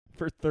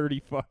for 30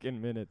 fucking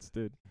minutes,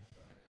 dude.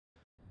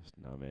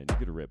 No, man, you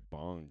could rip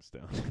bongs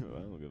down. I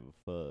don't give a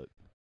fuck.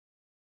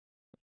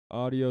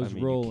 Audio's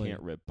rolling. You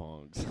can't rip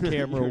bongs.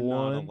 Camera You're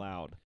 1. not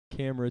allowed.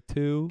 Camera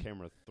 2.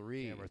 Camera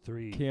 3. Camera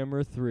 3.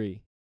 Camera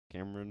 3.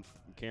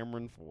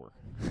 Cameron 4.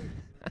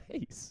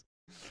 Nice.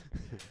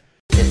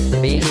 It's the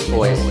Beanie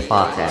Boys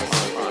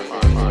podcast.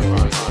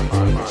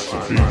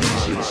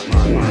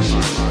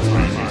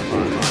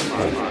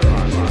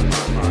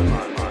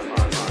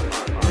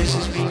 This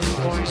is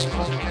Beanie Boys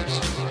podcast.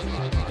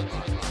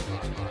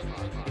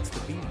 It's the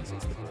Beanies.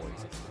 It's the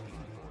boys. It's the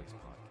Beanie Boys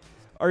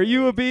podcast. Are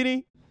you a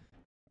beanie?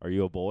 Are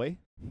you a boy?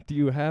 Do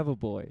you have a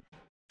boy?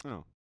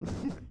 Oh.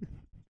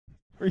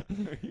 Are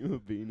you a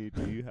beanie?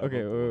 Do you have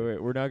Okay, a boy?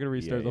 wait. We're not going to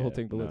restart the whole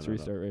thing, but No, let's no,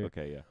 restart right here.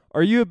 Okay, yeah.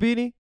 Are you a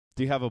beanie?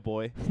 Do you have a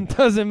boy?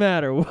 Doesn't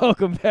matter.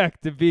 Welcome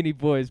back to Beanie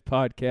Boys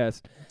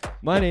podcast.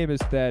 My name is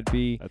Thad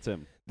B. That's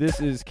him. This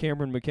is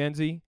Cameron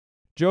McKenzie.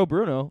 Joe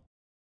Bruno.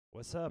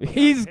 What's up?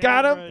 He's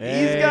got a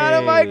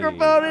Hey.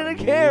 microphone and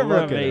a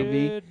camera, Look at him.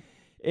 baby.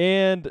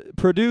 And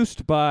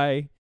produced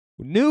by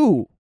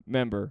new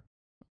member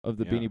of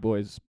the Yeah. Beanie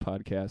Boys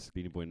podcast,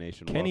 Beanie Boy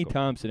Nation. Kenny welcome.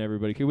 Thompson,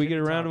 everybody. Can we get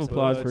a Kenny round of Thompson.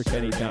 applause for Put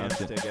Kenny your hands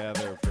Thompson?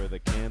 together for the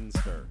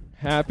Kenster.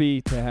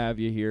 Happy to have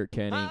you here,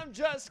 Kenny. I'm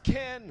just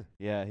Ken.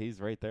 Yeah,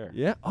 he's right there.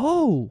 Yeah.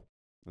 Oh,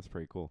 That's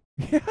pretty cool.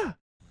 yeah.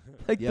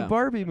 Like the Yeah.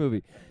 Barbie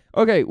movie.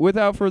 Okay,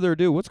 without further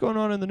ado, what's going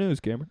on in the news,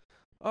 Cameron?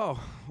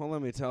 Oh, well,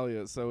 let me tell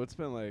you. So it's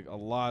been like a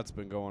lot's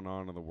been going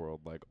on in the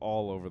world, like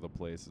all over the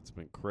place. It's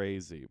been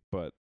crazy.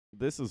 But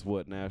this is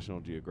what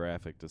National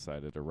Geographic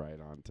decided to write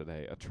on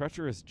today. A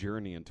treacherous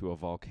journey into a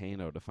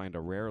volcano to find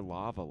a rare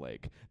lava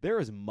lake. There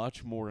is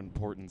much more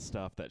important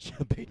stuff that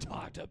should be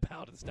talked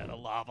about instead of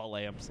lava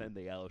lamps in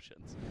the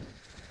oceans.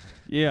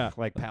 Yeah.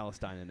 Like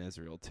Palestine and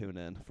Israel. Tune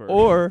in. For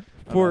Or,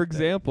 for update.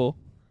 example,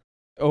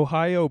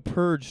 Ohio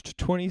purged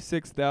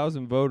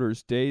 26,000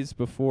 voters days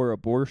before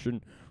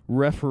abortion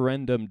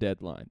referendum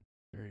deadline.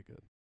 Very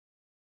good.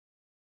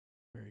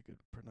 Very good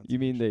pronunciation. You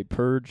mean they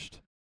purged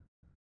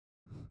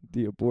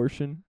the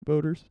abortion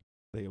voters?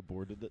 They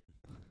aborted it?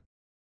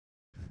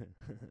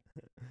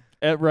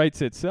 It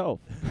writes itself.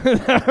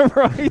 That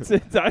writes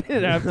it. I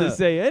didn't have to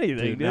say anything,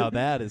 Dude, dude. now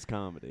that is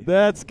comedy.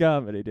 That's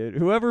comedy, dude.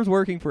 Whoever's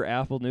working for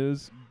Apple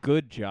News,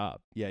 good job.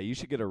 Yeah, you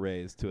should get a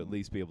raise to at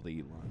least be able to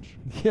eat lunch.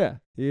 Yeah.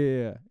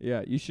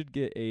 You should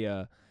get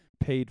a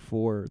paid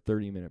for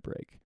 30-minute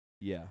break.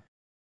 Yeah.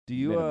 Do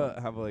you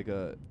Minimum. have like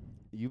a?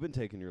 You've been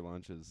taking your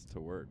lunches to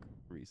work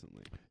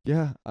recently.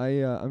 Yeah,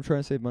 I'm trying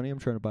to save money. I'm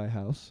trying to buy a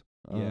house.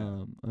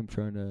 Yeah. I'm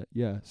trying to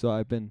so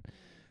I've been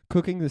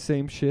cooking the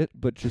same shit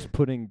but just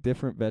putting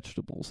different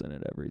vegetables in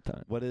it every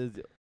time. What is?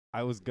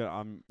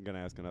 I'm gonna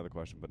ask another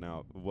question, but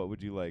now, what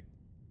would you like?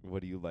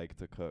 What do you like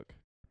to cook?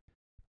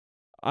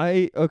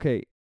 I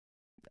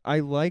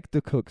like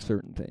to cook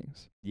certain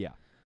things. Yeah.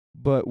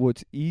 But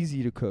what's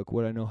easy to cook,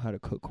 what I know how to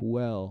cook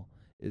well,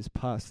 is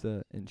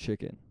pasta and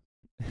chicken.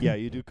 Yeah,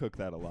 you do cook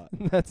that a lot.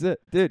 That's it.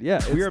 Dude,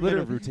 yeah. We are it's men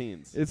of literally-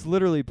 routines. It's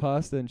literally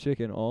pasta and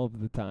chicken all of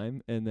the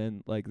time, and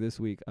then like this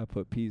week I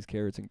put peas,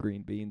 carrots, and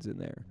green beans in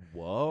there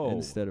Whoa.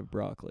 instead of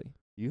broccoli.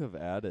 You have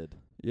added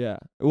Yeah.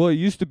 Well, it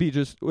used to be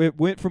it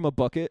went from a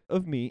bucket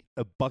of meat.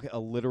 a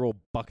literal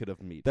bucket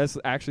of meat. That's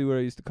actually what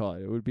I used to call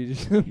it. It would be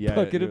just a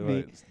bucket of you're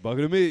meat, like,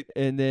 bucket of meat.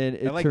 and then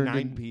it At like turned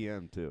 9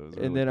 p.m. too. It was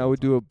and really then I cool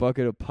would time. do a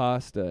bucket of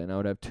pasta, and I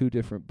would have two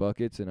different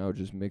buckets, and I would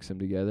just mix them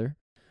together.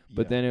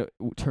 But Yeah. then it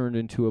turned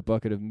into a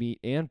bucket of meat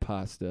and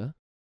pasta.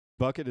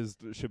 bucket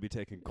should be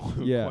taken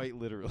Yeah. quite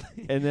literally.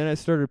 And then I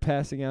started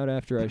passing out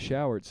after I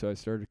showered, so I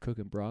started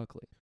cooking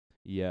broccoli.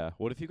 Yeah.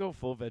 What if you go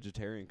full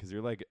vegetarian? Because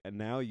you're like, and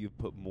now you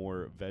put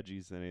more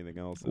veggies than anything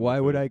else. in the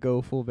Why would food. I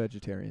go full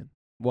vegetarian?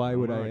 Why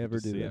would I ever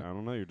do that? I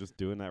don't know. You're just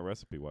doing that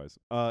recipe wise.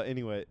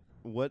 Anyway,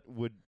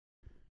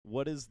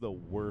 what is the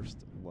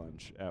worst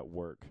lunch at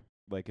work?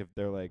 Like if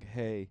they're like,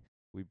 hey,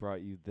 we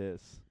brought you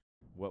this.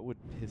 What would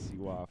piss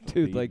you off?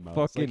 Dude, the like most?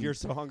 fucking- Like you're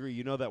so hungry,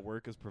 you know that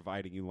work is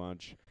providing you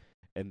lunch,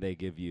 and they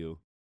give you.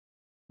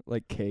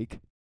 Like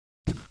cake.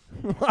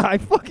 I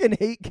fucking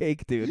hate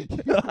cake,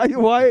 dude.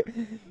 Why?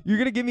 You're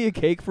gonna give me a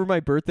cake for my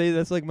birthday?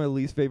 That's like my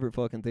least favorite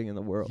fucking thing in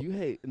the world. You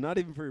hate not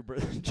even for your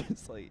birthday,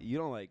 just like you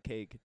don't like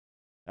cake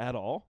at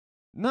all.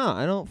 Nah,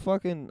 I don't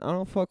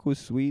fuck with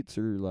sweets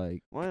or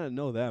like Well, I didn't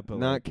know that, but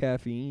not like,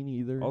 caffeine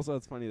either. also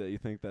it's funny that you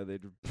think that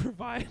they'd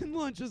provide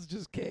lunch as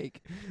just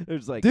cake.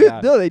 It's like, Dude,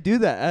 yeah, no, they do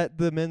that at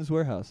the Men's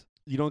Warehouse.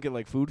 you don't get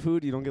like food.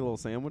 You don't get a little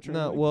sandwich or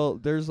No, anything? well,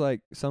 there's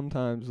like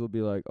sometimes they'll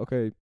be like,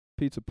 okay,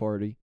 pizza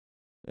party.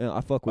 And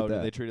I fuck with Oh, do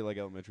that. they treat it like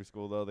elementary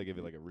school though? They give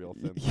you like a real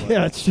thin.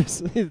 Yeah, it's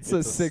just it's a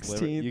a sliver.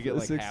 16th. You get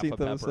like half a 16th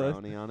of a slice.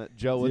 pepperoni on it.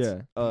 Joe, what's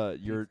Yeah.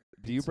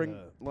 do you bring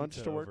lunch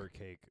pizza to work? Over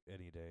cake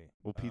any day.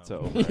 Well, pizza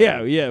Um, over.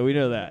 Yeah, we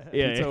know that.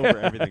 Yeah, Pizza yeah. over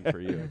everything for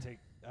you. I take,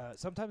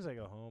 sometimes I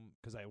go home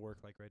 'cause I work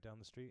like right down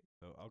the street,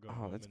 so I'll go Oh,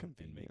 home that's and make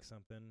convenient.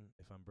 something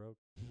if I'm broke.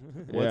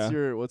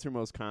 Yeah. What's your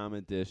most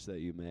common dish that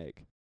you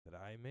make? That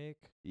I make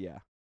Yeah,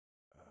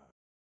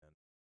 and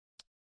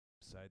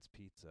besides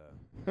pizza.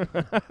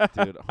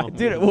 dude.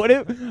 Dude, what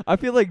if I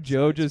feel like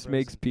Joe Besides just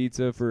makes frozen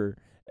pizza for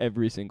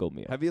every single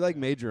meal. Have you like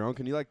made your own?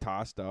 Can you like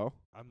toss dough?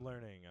 I'm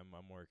learning. I'm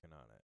working on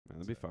it. Man,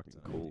 that'd be fucking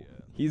It's an cool.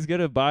 idea. He's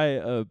gonna buy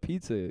a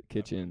pizza I'm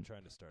kitchen.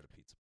 trying to start a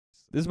pizza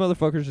place. This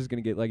motherfucker's just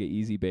gonna get like an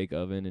easy bake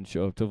oven and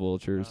show up to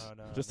Vultures.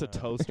 No, Just a no.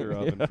 toaster Yeah.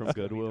 oven from It's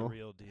gonna be the Goodwill.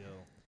 real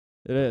deal.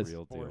 It The is.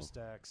 real 4 deal.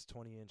 stacks,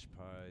 20-inch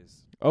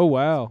pies. Oh It's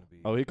wow. gonna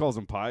be- Oh, he calls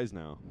them pies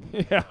now.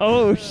 Yeah.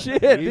 Oh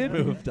shit, We've dude.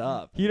 moved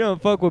up. He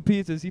don't fuck with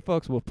pizzas. He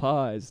fucks with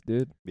pies,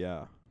 dude.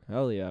 Yeah,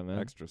 Hell yeah, man.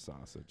 extra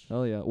sausage.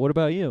 Hell yeah. What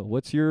about you?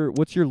 What's your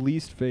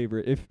least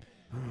favorite?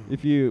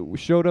 If you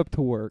showed up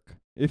to work,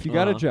 if you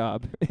got a Uh-huh.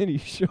 job and you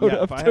showed Yeah,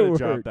 up if I to had a work,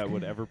 job that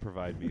would ever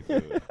provide me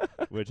food,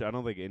 which I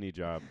don't think any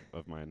job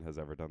of mine has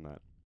ever done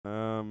that.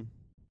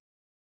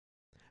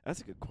 That's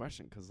a good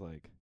question, 'cause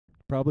like,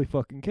 probably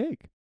fucking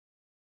cake.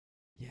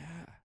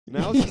 yeah.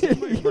 Now it's just in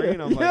my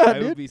brain. I'm like, Yeah, I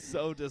dude. would be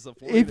so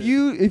disappointed.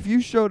 If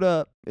you showed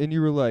up and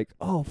you were like,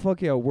 "Oh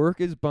fuck yeah, work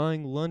is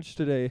buying lunch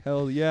today."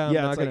 Hell yeah, I'm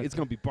not it's gonna. like it's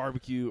gonna be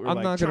barbecue or I'm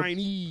like not gonna-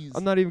 Chinese.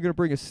 I'm not even gonna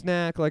bring a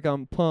snack. Like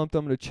I'm pumped.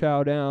 I'm gonna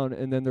chow down,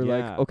 and then they're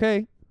Yeah. like,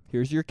 "Okay,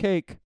 here's your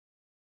cake."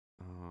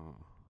 Oh,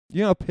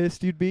 You know how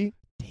pissed you'd be?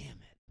 damn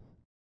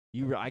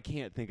it! I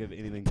can't think of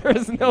anything.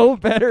 There's but no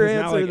cake. better 'Cause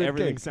answer now, like, than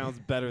everything cake. sounds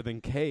better than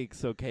cake,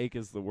 so cake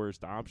is the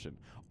worst option.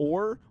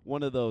 Or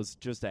one of those,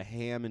 just a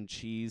ham and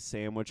cheese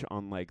sandwich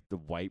on like the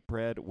white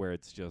bread, where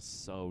it's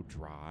just so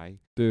dry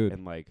Dude.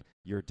 and like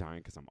you're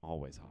dying 'cause I'm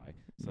always high.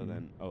 So Mm.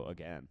 then,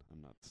 again,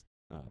 I'm not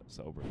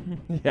sober.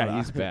 Yeah, But,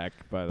 he's back,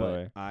 by the But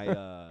way.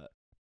 I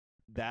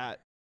that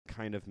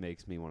kind of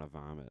makes me want to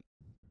vomit.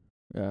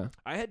 Yeah.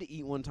 I had to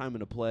eat one time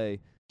in a play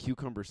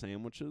cucumber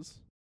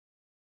sandwiches,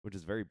 which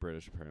is very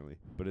British apparently,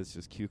 but it's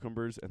just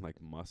cucumbers and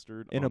like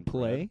mustard In a on bread.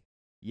 play?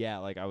 Yeah,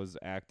 like I was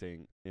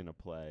acting in a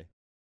play,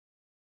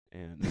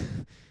 and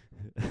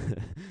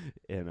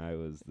and I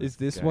was. Is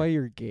this guy. why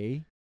you're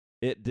gay?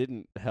 It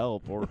didn't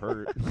help or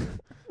hurt,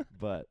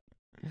 but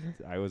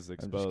I was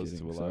exposed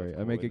kidding, to a lot sorry. of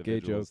I make cool a gay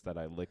individuals that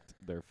I licked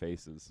their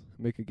faces.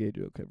 Make a gay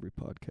joke every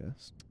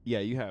podcast. Yeah,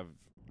 you have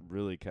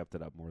really kept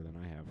it up more than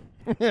I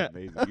have. Yeah.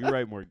 Amazing. You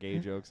write more gay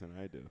jokes than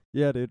I do.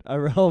 Yeah, dude. I'll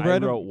I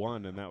write 'em- wrote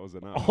one, and that was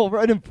enough. I'll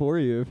write 'em for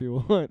you if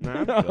you want. Nah,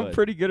 I'm I'm good.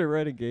 pretty good at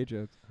writing gay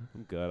jokes.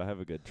 I'm good. I have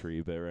a good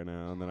tree bit right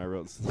now, and then I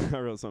wrote I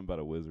wrote something about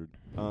a wizard.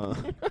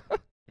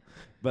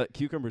 But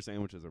cucumber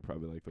sandwiches are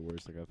probably like the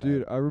worst thing I've Dude,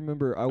 had. I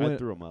remember I I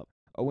threw 'em up.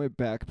 went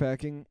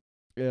backpacking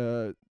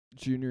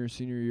junior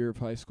senior year of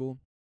high school.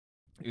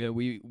 Yeah,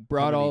 we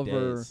brought How all many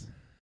of our days?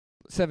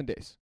 7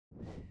 days.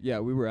 Yeah,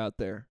 we were out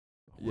there.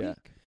 Yeah.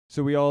 Week?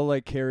 So we all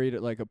like carried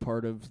like a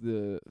part of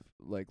the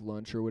like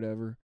lunch or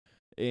whatever.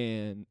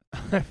 And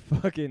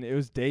it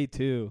was day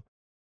 2.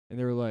 And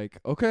they were like,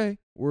 "Okay,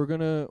 we're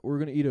gonna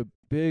eat a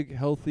big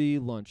healthy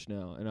lunch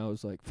now." And I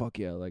was like, "Fuck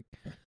yeah, like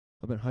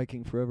I've been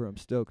hiking forever. I'm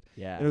stoked."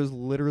 Yeah. And it was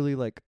literally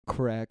like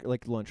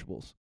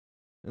Lunchables.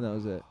 And that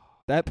was it.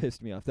 That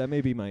pissed me off. That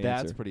may be my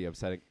That's answer. pretty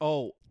upsetting.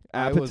 Oh,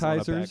 Appetizers. I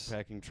was on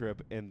a backpacking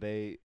trip, and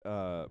they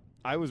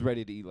I was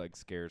ready to eat like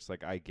scarce.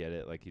 Like I get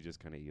it. Like you just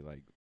kind of eat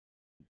like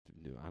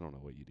I don't know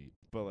what you'd eat,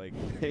 but like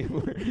they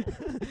were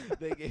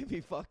they gave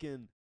me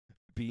fucking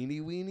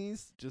beanie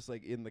weenies just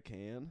like in the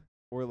can,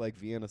 or like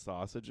Vienna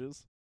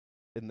sausages.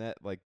 And that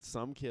like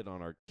some kid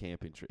on our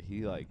camping trip,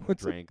 he like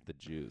drank the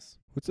juice.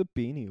 What's a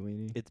beanie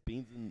weenie? It's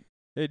beans and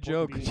Hey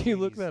Joe, beanie could you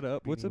look weenies. that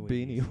up? What's a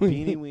Beanie beanie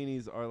beanie weenie?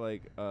 weenies are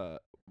like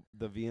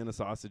the Vienna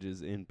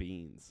sausages in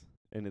beans,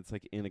 and it's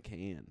like in a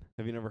can.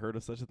 Have you never heard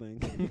of such a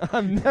thing?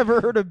 I've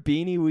never heard of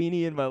beanie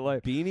weenie in my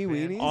life. Beanie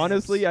weenies.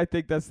 Honestly, I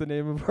think that's the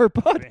name of our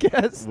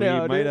podcast we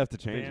now. might dude. have to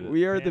change it.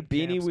 We are the Van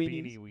beanie Camp's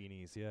weenies. Beanie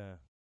weenies, yeah.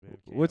 Van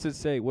What's Camp. it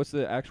say? What's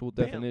the actual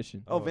Van-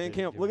 definition? Oh, Oh, Van they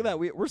Camp! give Look at it-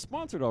 that. We're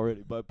sponsored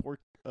already by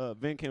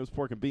Van Camp's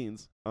Pork and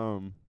Beans.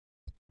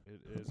 It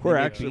is We're the,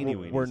 actually beanie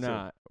weenies, we're too.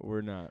 not.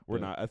 We're not. We're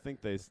but not. I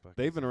think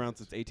they've been around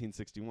since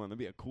 1861. That'd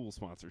be a cool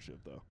sponsorship,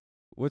 though.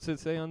 What's it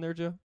say on there,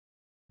 Joe?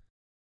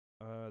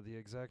 the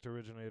exact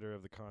originator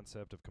of the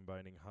concept of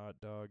combining hot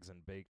dogs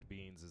and baked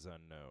beans is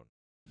unknown.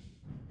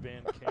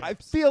 Van I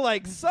Camp's feel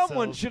like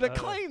someone sells, should have uh,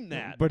 claimed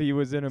that. But he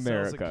was in sells a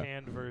America.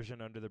 canned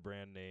version under the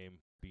brand name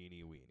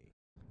Beanie Weenie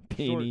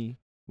Beanie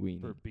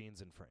for weenie.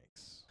 beans and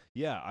franks.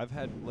 Yeah, I've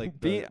had like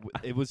Be-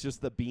 it was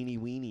just the Beanie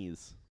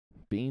Weenies.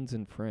 Beans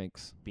and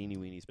Franks. Beanie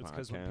Weenies It's podcast.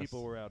 because when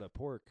people were out of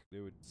pork, they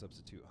would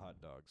substitute hot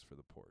dogs for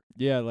the pork.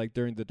 Yeah, like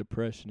during the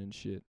Depression and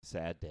shit.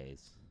 sad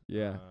days.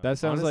 Yeah, Uh, that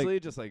sounds Honestly,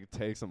 like just like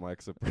take some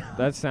Lexapro.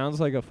 that sounds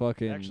like a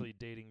fucking. Actually,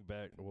 dating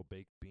back,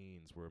 baked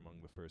beans were among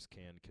the first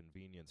canned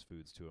convenience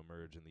foods to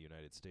emerge in the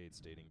United States,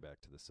 dating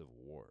back to the Civil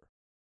War.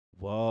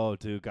 Whoa,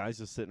 dude! Guys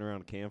just sitting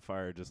around a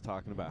campfire, just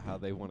talking about how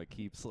they want to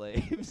keep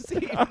slaves.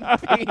 eating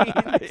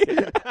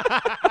beans.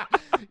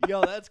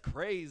 Yo, that's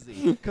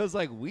crazy. 'Cause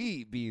like we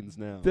eat beans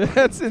now.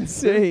 That's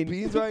insane.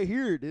 Beans right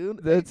here, dude.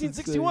 That's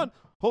 1861.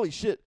 Holy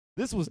shit!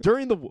 This was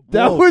during the war.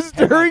 That was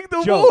hang on. during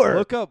the Joe, war.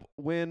 Look up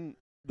when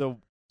the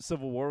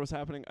Civil War was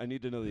happening. I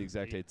need to know the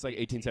exact date. It's like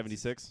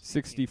 1876.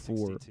 64.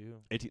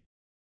 1862.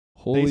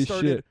 Holy They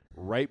started shit.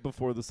 right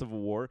before the Civil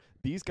War.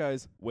 These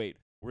guys, wait,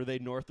 were they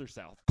north or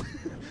south?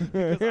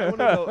 Because I want to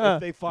know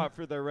if they fought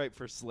for their right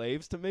for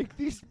slaves to make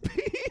these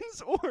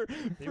beans, or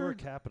They were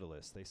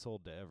capitalists. They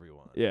sold to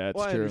everyone. Yeah, it's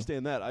well, I true.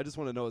 understand that. I just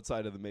want to know what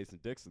side of the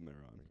Mason-Dixon they're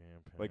on.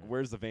 Like,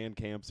 where's the Van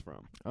Camps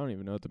from? I don't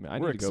even know what I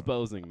We're need to go.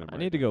 exposing them. I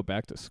need to go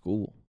back to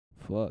school.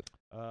 Fuck.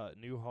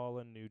 New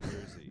Holland, New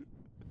Jersey.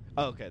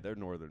 Oh, okay, they're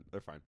northern.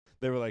 They're fine.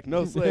 They were like,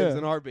 no slaves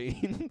in our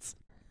beans.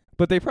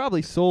 But they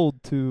probably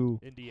sold to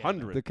Indiana.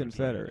 Hundreds. the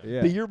Confederate.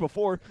 Yeah. The year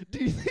before, do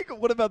you think,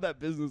 what about that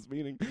business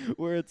meeting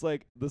where it's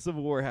like the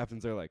Civil War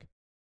happens, they're like,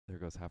 there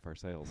goes half our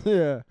sales.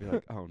 Yeah. You're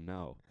like, oh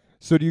no.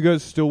 So do you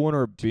guys still want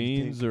our Do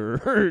you beans,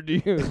 think- or do you?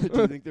 Do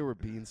you think there were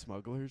bean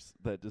smugglers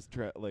that just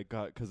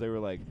got, because they were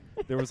like,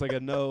 there was like a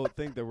no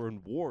thing, they were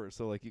in war,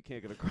 so like you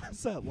can't get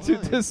across that line.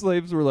 Dude, the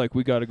slaves were like,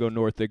 we got to go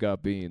north. They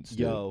got beans. Dude.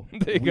 Yo,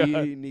 they we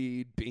got.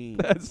 need beans.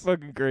 That's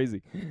fucking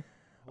crazy.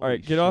 All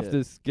right,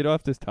 Holy get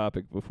off this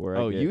topic before I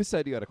Oh, get. you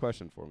said you had a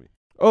question for me.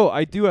 Oh,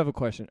 I do have a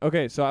question.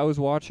 Okay, so I was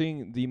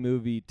watching the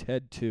movie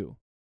Ted 2,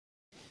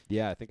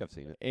 Yeah, I think I've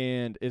seen it.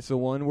 and it's the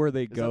one where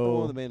they Is that the one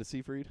go. with Amanda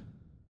Seyfried?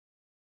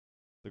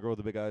 The girl with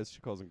the big eyes,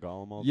 she calls him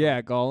Gollum all the Yeah,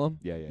 time? Gollum.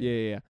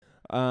 Yeah.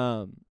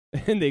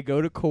 And they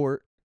go to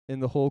court,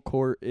 and the whole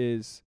court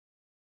is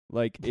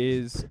like,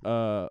 is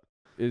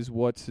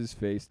what's his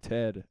face,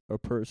 Ted, a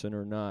person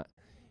or not?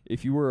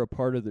 If you were a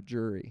part of the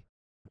jury,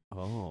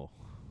 Oh.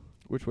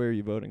 which way are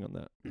you voting on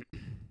that?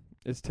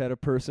 Is Ted a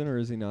person or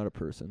is he not a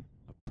person?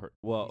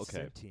 Well, He's okay.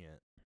 sentient.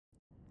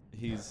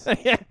 He's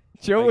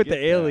Show I with get the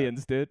that.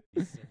 aliens, dude.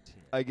 He's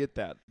sentient. I get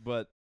that,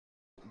 but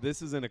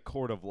this is in a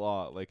court of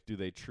law. Like, do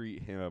they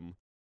treat him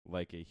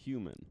like a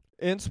human?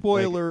 And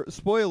spoiler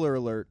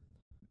alert,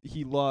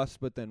 he lost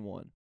but then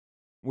won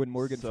when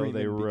Morgan so Freeman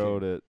they became-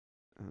 wrote it.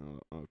 Oh,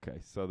 okay,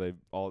 so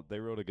they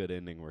wrote a good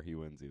ending where he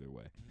wins either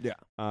way. Yeah.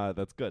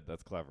 That's good.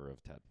 That's clever of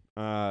Ted.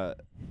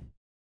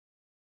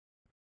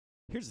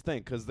 Here's the thing,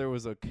 because there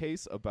was a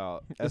case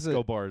about This is a-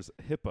 Escobar's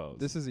hippos.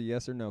 This is a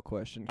yes or no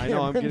question. I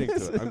know, I'm Cameron. getting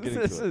to it. This I'm is- getting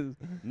this to it. is-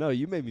 No,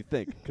 you made me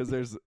think, because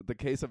there's the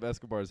case of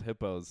Escobar's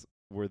hippos.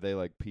 Were they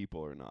like people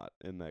or not?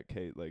 In that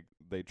case, like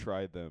they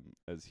tried them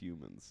as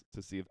humans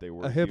to see if they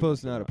were. A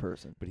hippo's humans or not a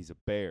person. but he's a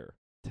bear.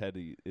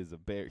 Teddy is a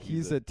bear.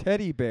 He's a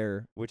teddy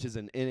bear which is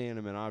an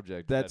inanimate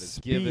object that is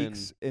given.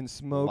 speaks and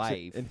smokes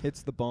life. and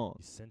hits the bong.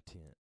 He's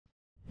sentient.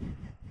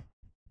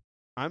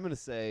 I'm gonna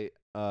say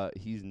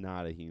he's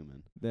not a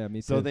human. Yeah, me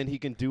too. So then he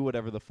can do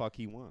whatever the fuck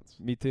he wants.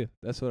 me too.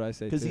 That's what I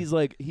say. Because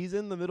too. he's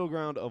in the middle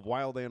ground of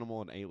wild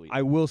animal and alien.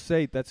 I will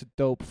say that's a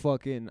dope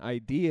fucking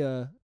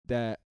idea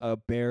that a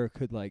bear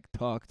could like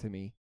talk to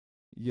me,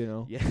 you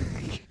know. yeah.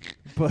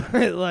 But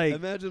like,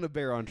 Imagine a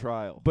bear on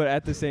trial. but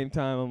at the same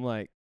time, I'm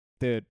like,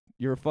 dude,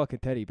 you're a fucking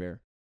teddy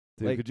bear.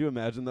 Dude, like- could you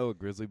imagine though a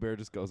grizzly bear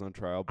just goes on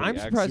trial? But I'm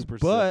he acts surprised, super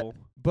but- civil?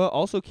 But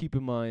also keep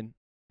in mind,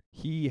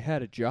 he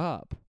had a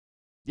job.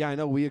 Yeah, I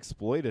know we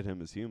exploited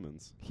him as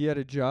humans. He had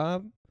a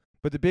job,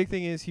 but the big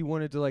thing is he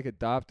wanted to like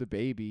adopt a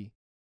baby,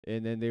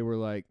 and then they were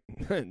like,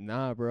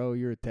 "Nah, bro,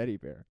 you're a teddy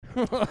bear.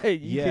 Like,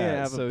 you can't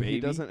have so a baby." he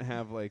doesn't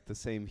have like the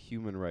same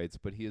human rights,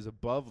 but he is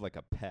above like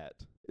a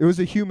pet. It was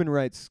a human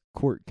rights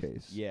court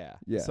case. Yeah.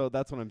 Yeah. So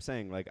that's what I'm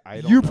saying. Like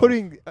I don't. You're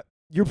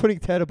know. putting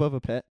Ted above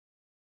a pet,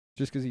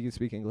 just 'cause he can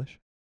speak English.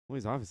 Well,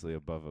 he's obviously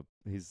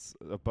he's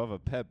above a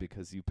pet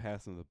because you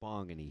pass him the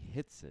bong and he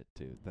hits it,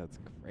 dude. That's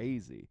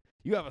crazy.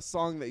 You have a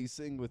song that you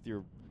sing with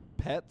your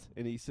pet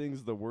and he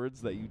sings the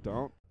words that you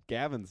don't.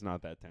 Gavin's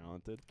not that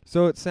talented.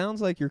 So it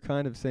sounds like you're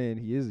kind of saying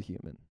he is a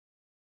human.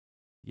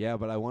 Yeah,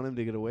 but I want him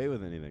to get away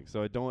with anything.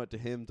 So I don't want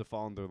him to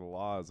fall under the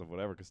laws of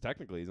whatever. Because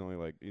technically he's only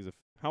like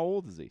how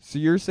old is he? So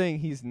you're saying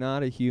he's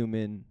not a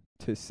human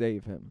to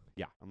save him?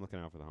 Yeah, I'm looking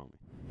out for the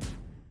homie.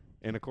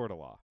 In a court of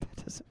law.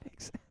 That doesn't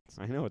make sense.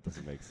 I know it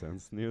doesn't make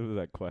sense. Neither does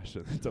that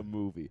question. It's a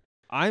movie.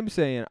 I'm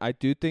saying I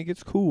do think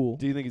it's cool.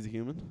 Do you think he's a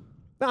human?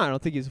 No, I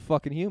don't think he's a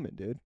fucking human,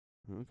 dude.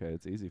 Okay,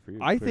 it's easy for you.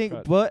 I Clear think,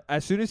 cut. but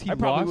as soon as he I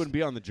probably lost, wouldn't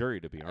be on the jury,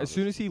 to be honest. as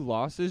soon as he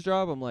lost his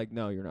job, I'm like,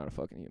 no, you're not a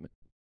fucking human.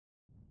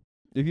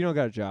 If you don't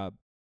got a job,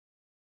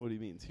 What do you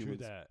mean? True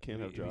Humans that.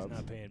 can't have He's jobs?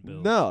 not paying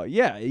bills. no,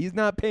 yeah, he's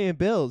not paying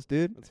bills,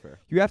 dude. That's fair.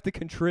 You have to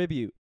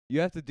contribute.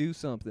 You have to do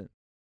something.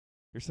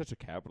 You're such a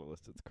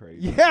capitalist. It's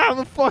crazy. Yeah,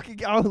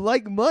 I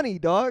like money,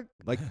 dog.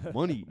 Like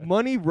money.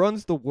 Money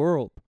runs the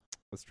world,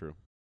 That's true.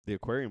 The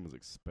aquarium was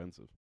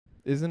expensive.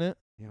 isn't it?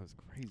 Yeah, it was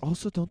crazy.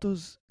 Also, don't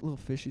those little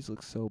fishies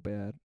look so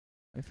bad?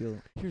 I feel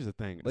Here's the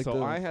thing. Like So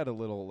the- I had a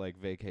little like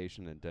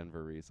vacation in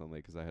Denver recently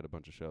because I had a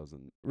bunch of shows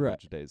and a Right.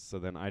 bunch of days. So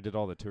then I did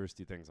all the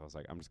touristy things. I was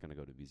like, I'm just gonna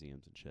go to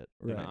museums and shit.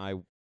 Right. And I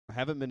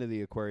haven't been to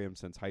the aquarium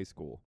since high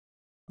school.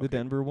 the Okay.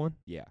 Denver one.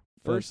 Yeah.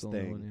 That's First the only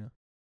thing, one, yeah.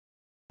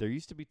 there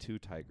used to be 2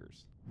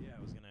 tigers. Yeah,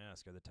 I was gonna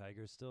ask, are the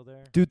tigers still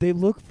there? Dude, they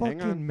look Hang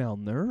fucking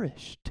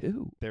malnourished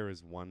too. There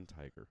is 1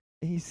 tiger,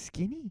 And he's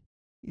skinny.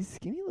 He's a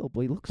skinny little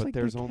boy. He looks but like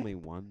there's they only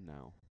can't- 1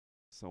 now.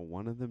 So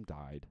one of them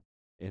died,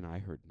 and I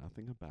heard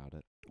nothing about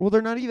it. Well,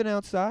 they're not even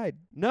outside.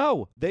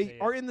 No, they They-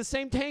 are in the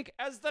same tank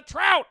as the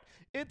trout.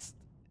 It's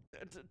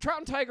trout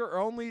and tiger are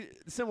only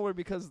similar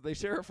because they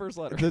share a first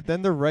letter.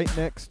 Then they're right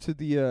next to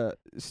the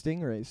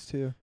stingrays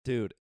too.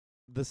 Dude,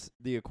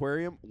 the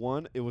aquarium,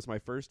 it was my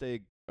first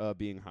day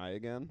being high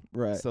again.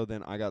 Right. So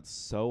then I got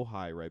so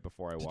high right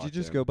before I walked Did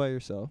you just in. go by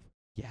yourself?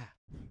 Yeah.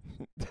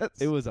 That's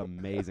It was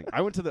amazing.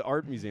 I went to the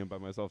art museum by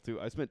myself, too.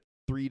 I spent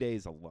 3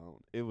 days alone.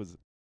 It was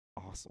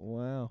awesome.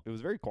 wow. It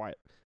was very quiet.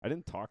 I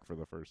didn't talk for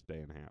the first day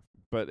and a half,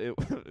 but it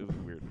it was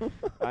weird.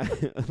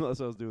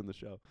 Unless I was doing the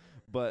show.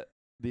 But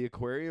the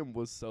aquarium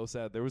was so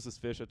sad. There was this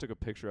fish. I took a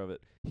picture of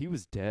it. He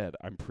was dead,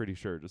 I'm pretty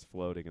sure, just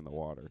floating in the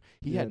water.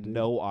 He Yeah, had dude.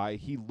 no eye.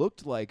 He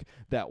looked like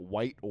that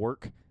white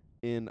orc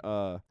in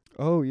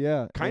Oh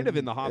yeah. kind of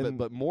in The Hobbit, and-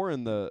 but more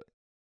in the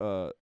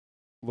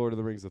Lord of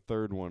the Rings, the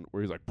third one,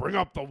 where he's like, "Bring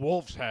up the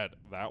wolf's head."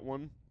 That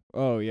one.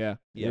 oh yeah.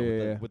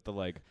 With the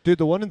like. Dude,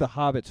 the one in the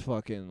Hobbit's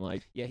fucking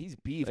like Yeah, he's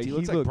beefed. Like, he he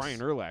looks like looks- Brian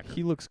Urlacher.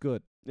 he looks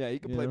good. Yeah, he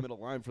can you play know? middle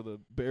line for the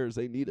Bears.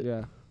 They need it.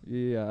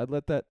 Yeah. I'd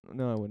let that.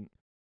 No, I wouldn't.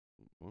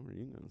 What were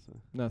you gonna say?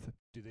 Nothing.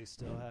 Do they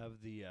still have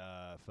the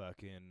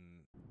fucking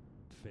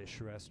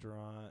fish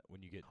restaurant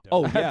when you get done?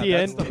 Oh At yeah, the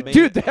that's end. the main-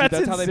 Dude,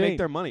 that's how they make insane.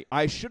 their money.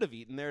 I should have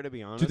eaten there, to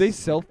be honest. Do they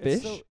sell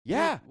It's fish? so-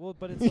 Yeah. Well,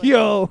 but it's like,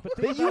 Yo. But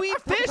think You about-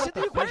 eat think fish about at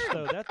the fish,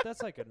 aquarium. though.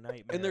 That's like a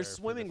nightmare. they're for the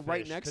swimming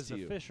right fish, next 'cause to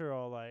you. The fish are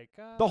all like,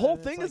 The whole and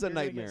it's thing like is a you're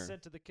gonna nightmare. Get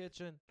sent to the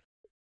kitchen.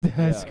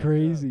 That's Yeah.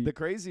 crazy. The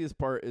craziest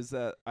part is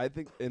that I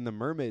think in the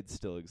mermaids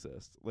still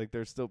exist. Like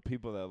there's still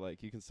people that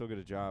like you can still get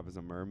a job as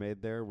a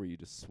mermaid there, where you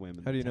just swim.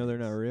 In How do you know they're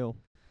not tanks. real?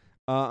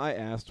 I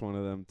asked one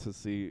of them to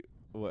see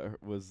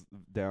what was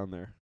down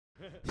there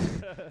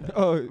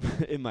Oh,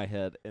 in my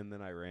head, and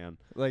then I ran.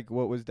 like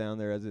what was down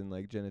there, as in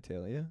like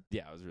genitalia?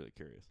 Yeah, I was really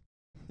curious.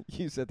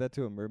 You said that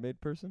to a mermaid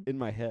person? In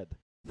my head.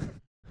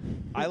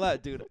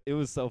 Dude, it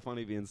was so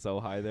funny being so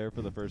high there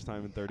for the first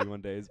time in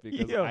 31 days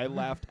because Yo. I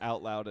laughed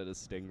out loud at a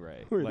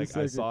stingray. Wait a Like I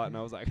second. saw it and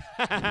I was like,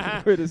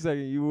 Wait a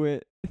second. You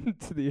went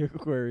to the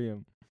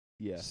aquarium,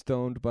 yeah,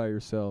 stoned by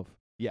yourself.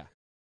 Yeah.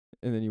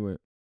 And then you went,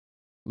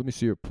 "Let me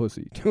see your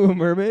pussy." To a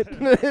mermaid?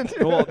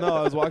 Well, no,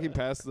 I was walking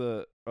past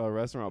the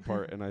restaurant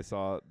part and I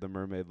saw the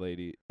mermaid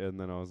lady, and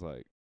then I was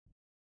like,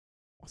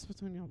 "What's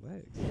between your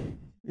legs?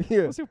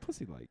 Yeah. What's your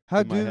pussy like?" How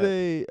in my do head.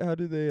 they? How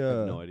do they? I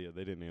have no idea.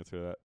 They didn't answer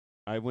that.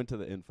 I went to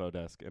the info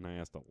desk and I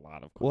asked a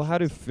lot of questions. Well, how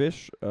do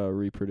fish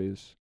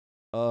reproduce?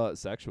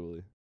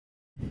 Sexually?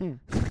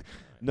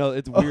 No,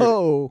 it's weird.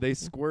 Oh. They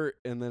squirt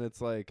and then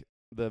it's like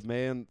the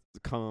man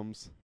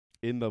comes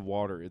in the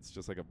water. It's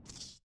just like a,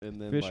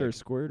 and then Fish like, are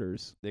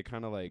squirters. they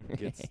kind of like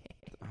gets.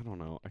 I don't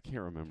know. I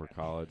can't remember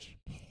college.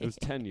 It was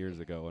 10 years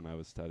ago when I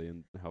was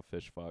studying how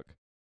fish fuck.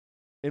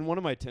 In one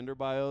of my Tinder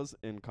bios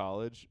in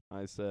college,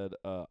 I said,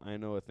 I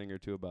know a thing or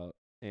two about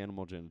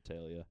animal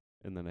genitalia.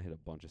 And then I hit a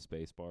bunch of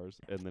space bars.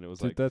 And then it was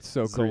Dude, like that's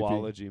so creepy.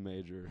 zoology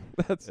major.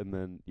 That's And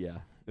then, yeah.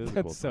 It was a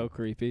that's cool so time.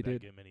 creepy, Did I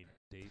dude. get many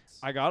dates?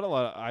 I got a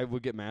lot. I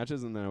would get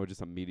matches, and then I would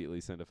just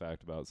immediately send a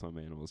fact about some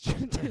animals'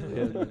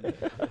 genitalia. And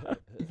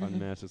then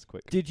unmatches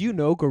quick. Did you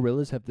know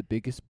gorillas have the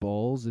biggest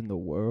balls in the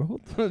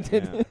world?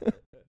 Yeah.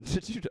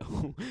 Did you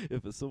know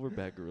if a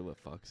silverback gorilla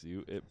fucks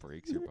you, it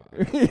breaks your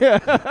body? Yeah.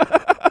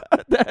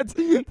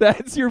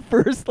 That's your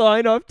first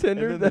line off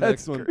Tinder. And then the That's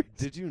next one. crazy.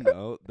 Did you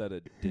know that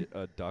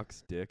a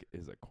duck's dick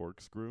is a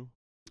corkscrew,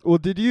 Well,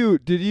 did you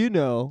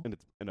know?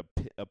 and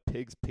a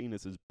pig's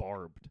penis is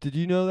barbed? Did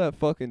you know that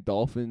fucking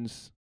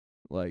dolphins,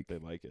 like, They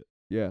like it.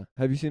 yeah.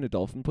 Have you seen a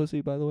dolphin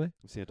pussy, by the way?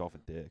 I've seen a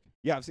dolphin dick.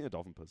 Yeah, I've seen a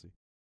dolphin pussy.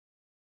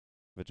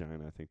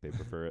 Vagina, I think they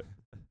prefer it.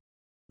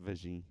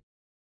 Vagine.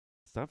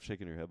 Stop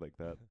shaking your head like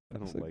that. I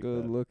That's don't a like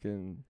good that.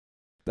 looking.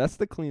 That's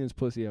the cleanest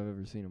pussy I've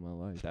ever seen in my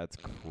life. That's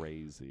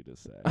crazy to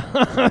say.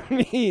 I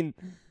mean,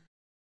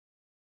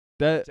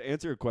 that. To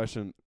answer your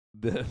question,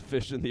 the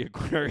fish in the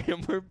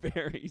aquarium were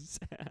very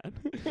sad.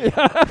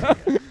 Yeah.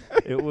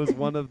 It was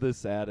one of the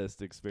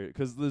saddest experiences.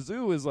 Because the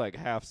zoo is like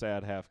half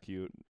sad, half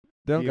cute.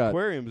 They don't The got.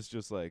 aquarium is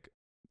just like,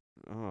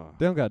 oh.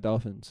 They don't got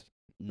dolphins.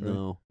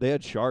 No. They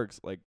had sharks.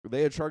 Like,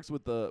 they had sharks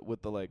with the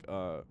like,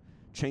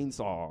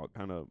 chainsaw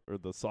kind of, or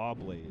the saw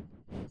blade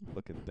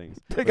looking things.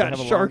 They But got have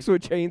a sharks long-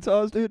 with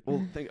chainsaws, dude.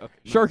 Well, think, okay,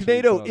 not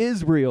Sharknado chainsaws.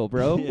 is real,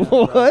 bro. Yeah,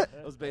 What?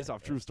 That was based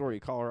off true story,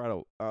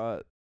 Colorado.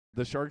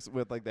 The sharks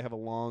with like they have a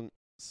long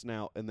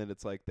snout and then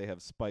it's like they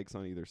have spikes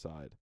on either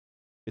side.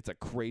 It's a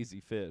crazy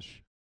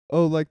fish.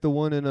 Oh, like the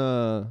one in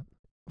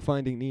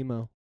Finding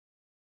Nemo.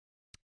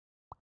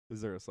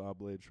 Is there a saw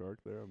blade shark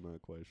there? I'm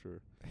not quite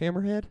sure.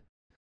 Hammerhead?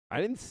 I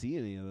didn't see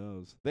any of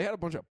those. They had a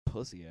bunch of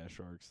pussy ass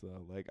sharks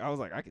though. Like I was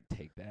like, I could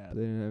take that.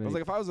 They didn't have I any. was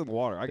like, if I was in the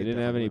water, I they could.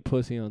 didn't have any definitely-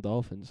 pussy on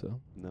dolphins, so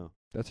No,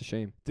 that's a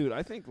shame. dude.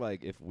 I think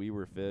like if we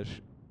were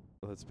fish,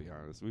 let's be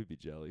honest, we'd be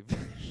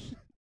jellyfish.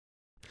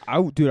 I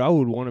would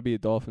want to be a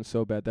dolphin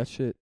so bad. That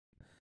shit.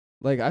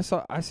 Like I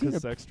seen Because a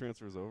sex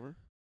transfer's over.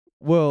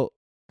 well,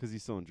 Because you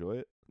still enjoy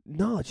it.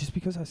 no, just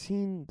because I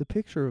seen the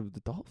picture of the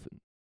dolphin.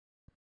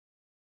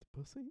 The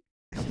pussy.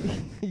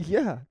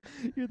 Yeah.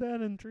 You're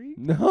that intrigued.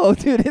 No,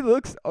 dude, it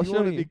looks. I'll You show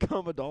want to you.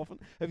 become a dolphin?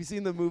 Have you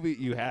seen the movie?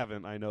 You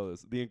haven't. I know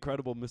this. The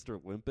Incredible Mr.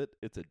 Limpet.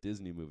 It's a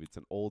Disney movie. It's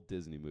an old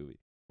Disney movie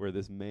where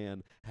this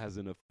man has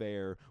an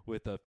affair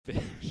with a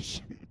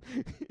fish.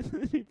 And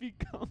then he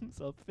becomes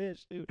a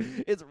fish, dude.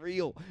 It's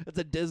real. It's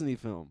a Disney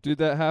film. Dude,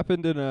 that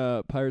happened in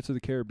Pirates of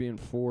the Caribbean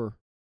 4.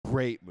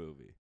 Great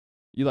movie.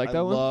 You like I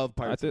that one? love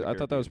Pirates of the I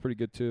thought that was Caribbean. pretty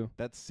good too.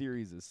 That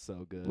series is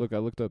so good. Look, I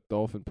looked up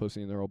dolphin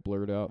pussy and they're all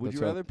blurred out. would That's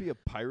you how, rather be a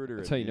pirate or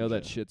That's a how you know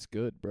that ninja? shit's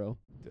good, bro.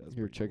 Dude, that's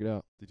Here, pretty check cool. it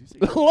out. Did you say?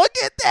 Look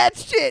at that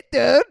shit,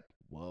 dude.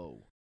 Whoa.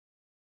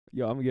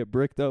 Yo, I'm gonna get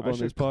bricked up I on this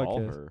should call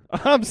podcast. her.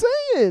 I'm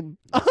saying.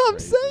 That's I'm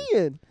crazy.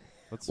 saying.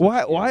 Let's switch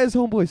Why gears. is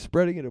homeboy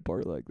spreading it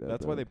apart like that?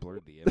 That's bro? why they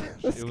blurred the image.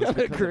 That's it was kinda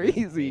because of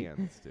his crazy.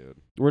 hands, dude.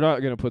 We're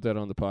not gonna put that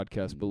on the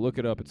podcast, but look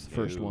it up. It's the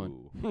first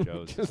one. No.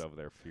 Joe's Just- just over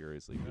there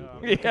furiously No,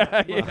 Googling.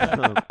 I'm Yeah,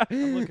 looking up- yeah.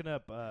 I'm looking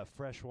up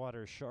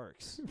freshwater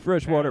sharks.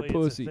 Freshwater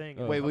Apparently pussy. It's a thing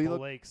in Oh. a Wait, will you couple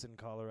look- lakes in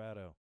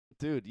Colorado.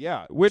 Dude,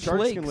 yeah. Which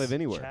Sharks lakes? can live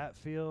anywhere.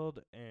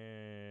 Chatfield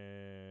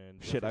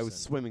and Shit, I was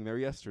Jefferson. swimming there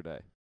yesterday.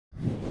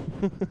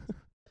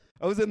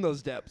 I was in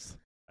those depths.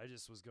 I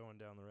just was going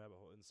down the rabbit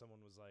hole, and someone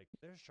was like,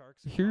 "There's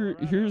sharks." In Here-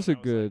 Colorado," here's and a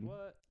I was like, good-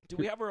 "What?" Do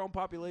we have our own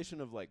population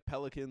of like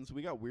pelicans?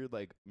 We got weird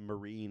like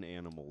marine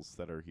animals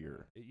that are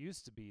here. It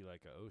used to be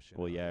like an ocean.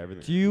 Well, out yeah, here.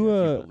 everything. Do you,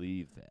 if uh,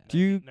 believe that? do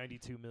you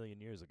 92 million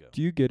years ago.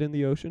 do you get in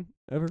the ocean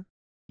ever?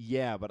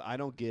 Yeah, but I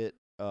don't get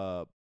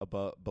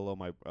above below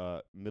my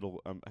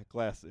middle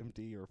glass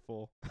empty or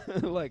full,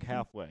 like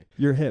halfway.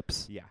 Your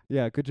hips. Yeah,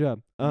 Yeah, good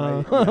job.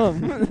 Right,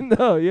 yeah.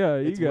 No, yeah,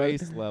 you it's got it.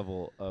 waist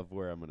level of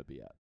where I'm gonna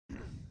be at. That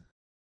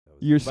was-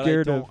 You're But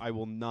scared I don't, of. I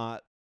will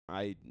not.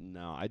 I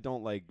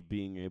don't like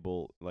being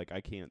able. Like I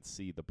can't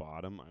see the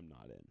bottom. I'm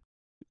not in.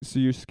 So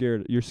you're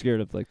scared. You're scared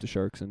of like the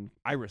sharks and.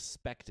 I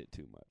respect it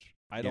too much.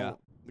 I Yeah. don't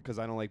because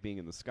I don't like being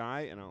in the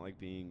sky and I don't like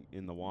being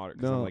in the water.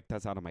 'Cause No. I'm like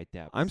that's out of my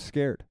depth. I'm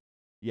scared.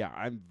 Yeah,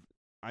 I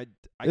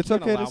It's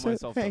can't okay to allow say-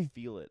 myself hey, to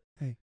feel it.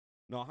 hey.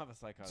 No, I'll have a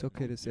psychotic. It's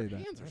okay to say Your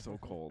that. hands are so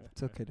cold.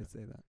 It's okay to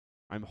say that.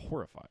 I'm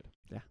horrified.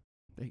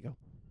 There you go.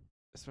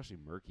 Especially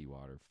murky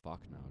water.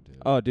 Fuck no,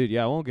 dude. Oh, dude,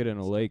 yeah, I won't get in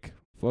a lake.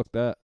 Fuck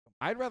that.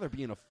 I'd rather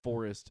be in a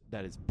forest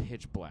that is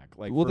pitch black.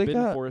 Like Well, they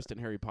Forbidden got- Forest in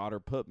Harry Potter,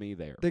 put me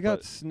there. They got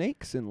But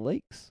snakes in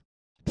lakes.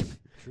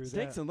 True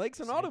snakes that. and lakes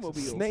and Snakes and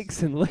automobiles.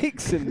 Snakes in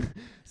lakes and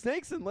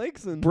Snakes and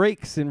lakes and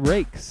breaks and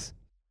rakes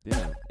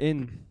yeah,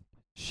 in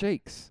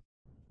shakes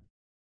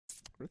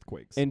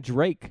earthquakes and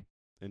Drake.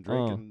 and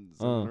Drake and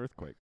an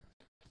earthquake.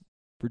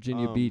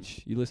 Virginia Um,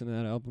 Beach. You listen to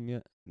that album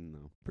yet?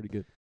 No. Pretty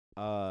good.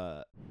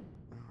 I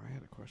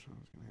had a question I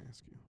was gonna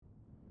ask you.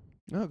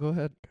 No, go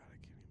ahead. God, I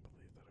can't even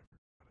believe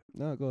that.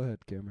 No, go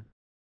ahead, Cameron.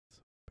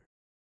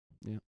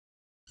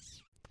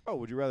 Oh,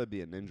 would you rather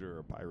be a ninja or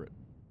a pirate?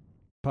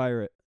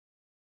 Pirate.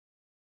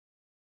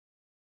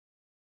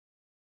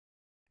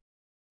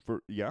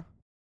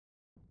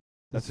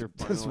 That's your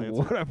That's final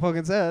answer? what I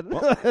fucking said.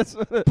 Well- That's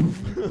what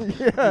You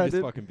yeah, just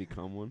dude. fucking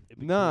become one. It'd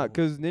be Nah, cool.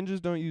 'cause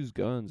ninjas don't use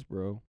guns,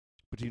 bro.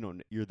 But you know,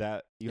 you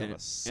have And- a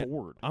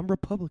sword. I'm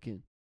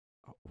Republican.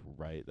 Oh,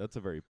 right, that's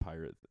a very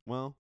pirate.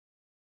 Well,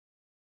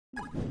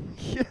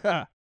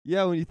 Yeah.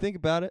 Yeah, when you think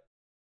about it,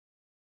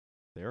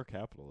 they are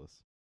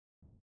capitalists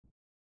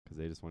because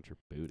they just want your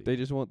booty. they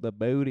just want the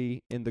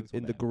booty in the That's what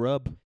in the I-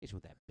 grub. They just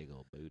want that big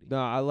old booty. No,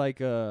 I like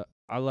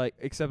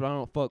except I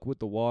don't fuck with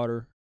the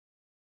water.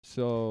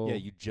 So Yeah,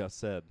 you just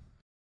said,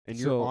 and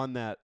So- you're on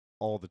that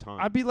all the time.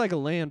 I'd be like a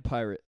land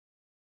pirate.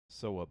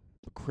 so a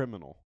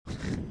criminal.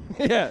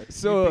 Yeah,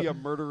 so You'd be a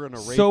murderer and a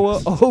rapist. so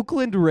a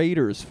Oakland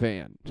Raiders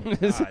fan.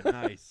 Ah,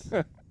 nice.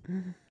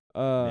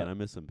 Uh, Man, I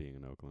miss him being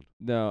in Oakland.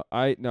 no,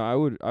 I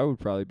would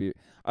probably be.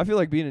 I feel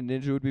like being a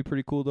ninja would be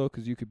pretty cool though,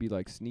 'cause you could be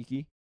like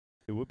sneaky.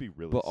 It would be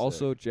really. But sick.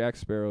 also, Jack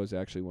Sparrow is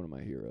actually one of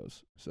my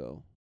heroes.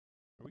 So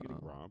are we getting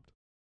robbed?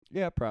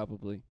 yeah,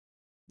 probably.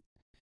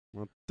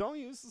 Well, don't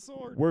use the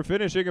sword. We're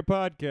finishing a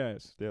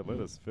podcast. Yeah, let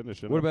us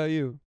finish it. What up. about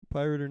you,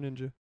 pirate or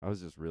ninja? I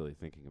was just really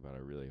thinking about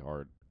it really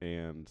hard,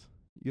 and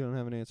You don't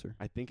have an answer.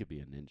 I think it'd be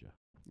a ninja.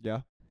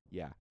 Yeah,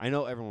 Yeah, I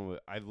know everyone would.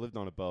 I've lived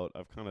on a boat.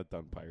 I've kind of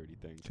done piratey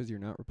things. 'cause you're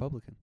not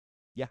Republican.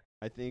 Yeah,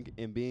 I think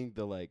in being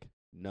the like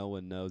no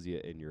one knows you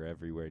and you're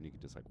everywhere and you can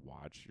just like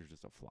watch. You're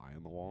just a fly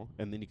on the wall,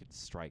 and then you could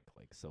strike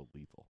like so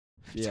lethal.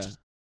 Yeah.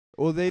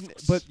 Well,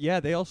 but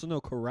yeah, they also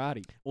know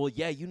karate. Well,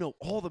 yeah, you know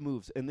all the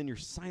moves, and then you're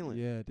silent.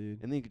 Yeah,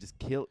 dude. And then you could just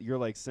kill. You're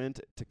like sent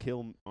to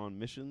kill on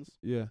missions.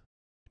 Yeah.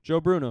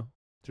 Joe Bruno,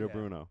 Joe Yeah.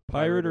 Bruno,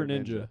 pirate or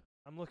ninja?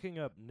 I'm looking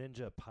up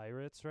ninja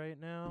pirates right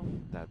now.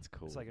 That's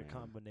cool. It's like a man.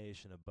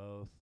 combination of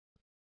both.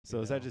 So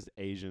you is that know, just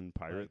Asian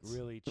pirates? Like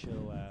really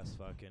chill ass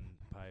fucking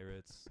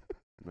pirates.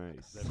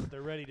 Nice.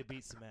 They're ready to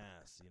beat some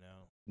ass, you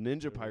know.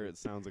 Ninja pirate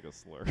sounds like a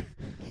slur.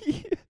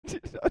 Yeah,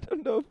 dude, I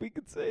don't know if we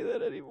can say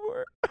that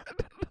anymore.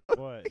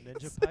 What,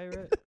 ninja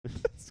pirate?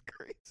 That's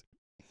crazy.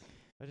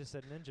 I just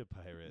said ninja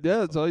pirate. Yeah,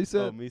 that's all you Oh,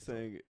 said. me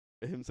saying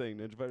him saying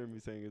ninja pirate. Me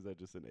saying is that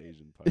just an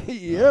Asian pirate?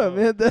 Yeah, Oh.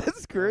 man,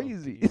 that's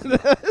crazy.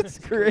 Jesus. That's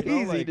You know,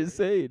 crazy like- to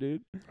say,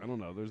 dude. I don't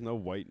know. There's no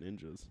white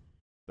ninjas.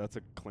 That's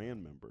a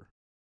clan member.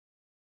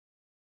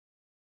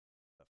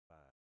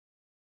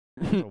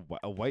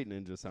 A white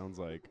ninja sounds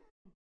like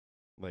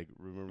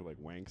remember like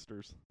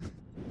wanksters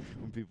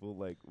when people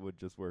like would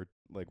just wear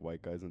like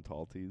white guys in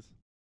tall tees.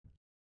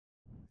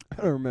 I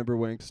don't remember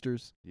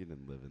wanksters. You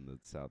didn't live in the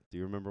South. Do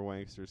you remember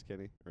wanksters,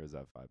 Kenny? Or is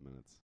that 5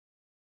 minutes?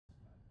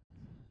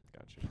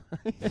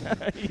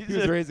 Gotcha. He He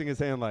was raising his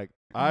hand like,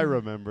 I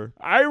remember.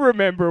 I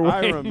remember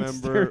I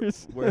remember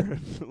Wangsters.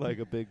 wearing like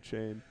a big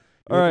chain.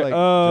 All right, Like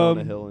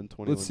Jonah Hill in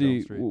 21 Let's see.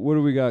 Jump Street. What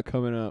do we got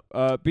coming up?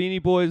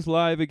 Beanie Boys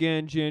live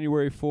again,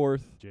 January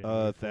 4th.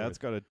 January Thad's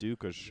 4th. got a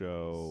Duca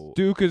show.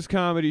 Duca's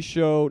comedy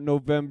show,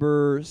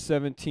 November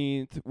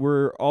 17th.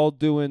 We're all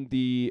doing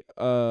the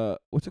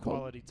what's it called?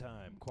 Quality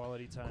time.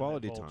 Quality time.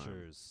 Quality at time.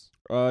 Vultures.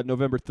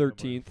 November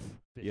 13th, 15th.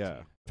 Yeah.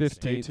 15th.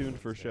 Stay tuned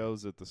for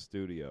shows at the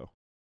studio.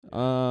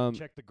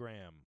 Check the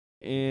gram.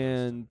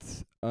 And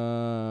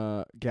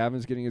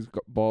Gavin's getting his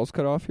balls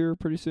cut off here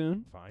pretty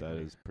soon. Finally.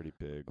 That is pretty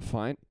big.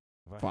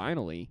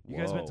 Finally. You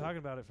guys been Whoa. talking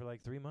about it for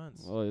like 3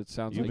 months. Well, it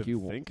sounds You've like been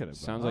you thinking about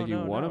sounds it. like you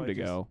Oh, want no, him to it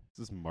just- go. Is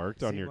this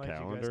marked on Seemed your like you guys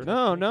calendar? kept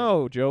No, thinking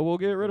no, of- Joe. We'll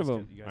get rid of You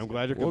him. guys I'm kept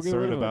glad you're thinking of- We'll get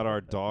rid concerned of about him.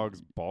 our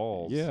dog's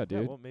balls. Yeah, Yeah,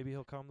 dude. well, maybe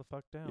he'll calm the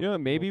fuck down. Yeah,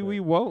 maybe a we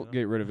little bit, won't you know?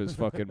 get rid of his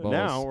fucking balls.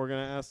 Now we're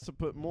going to ask to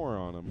put more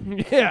on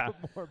him. Yeah.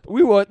 More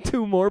We want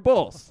 2 more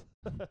balls.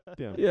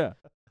 Damn. Yeah.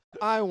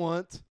 I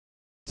want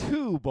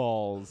 2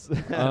 balls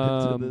added to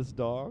Um, this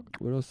dog.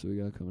 What else do we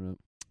got coming up?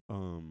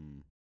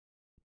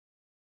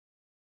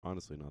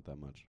 Honestly, not that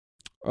much.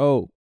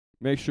 Oh,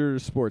 make sure to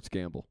sports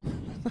gamble.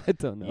 I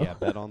don't know. Yeah,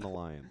 bet on the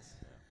Lions.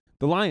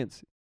 The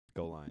Lions.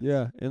 Go Lions.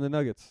 Yeah, and the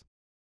Nuggets.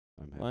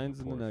 I'm having Lions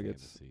a and the poor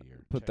Nuggets. fantasy year.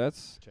 But Check-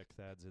 that's Check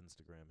Thad's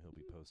Instagram. He'll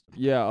be posting.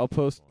 yeah. I'll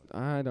post.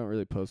 One. I don't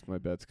really post my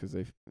bets 'cause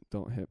they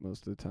don't hit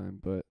most of the time.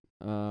 But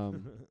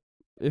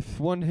if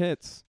one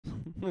hits,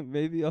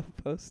 maybe I'll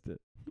post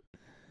it.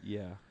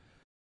 Yeah.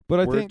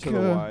 But I Word think to the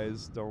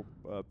wise, don't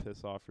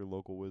piss off your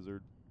local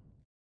wizard.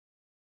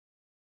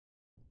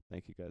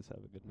 Thank you guys.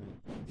 Have a good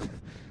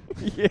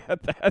night. yeah,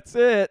 that's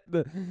it.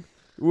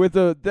 With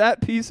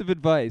that piece of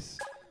advice,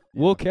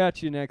 we'll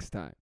catch you next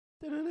time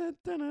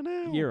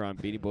here on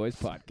Beanie Boys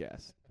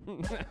Podcast.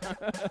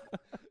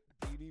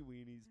 Beanie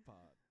Weenies Pod.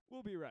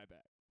 We'll be right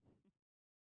back.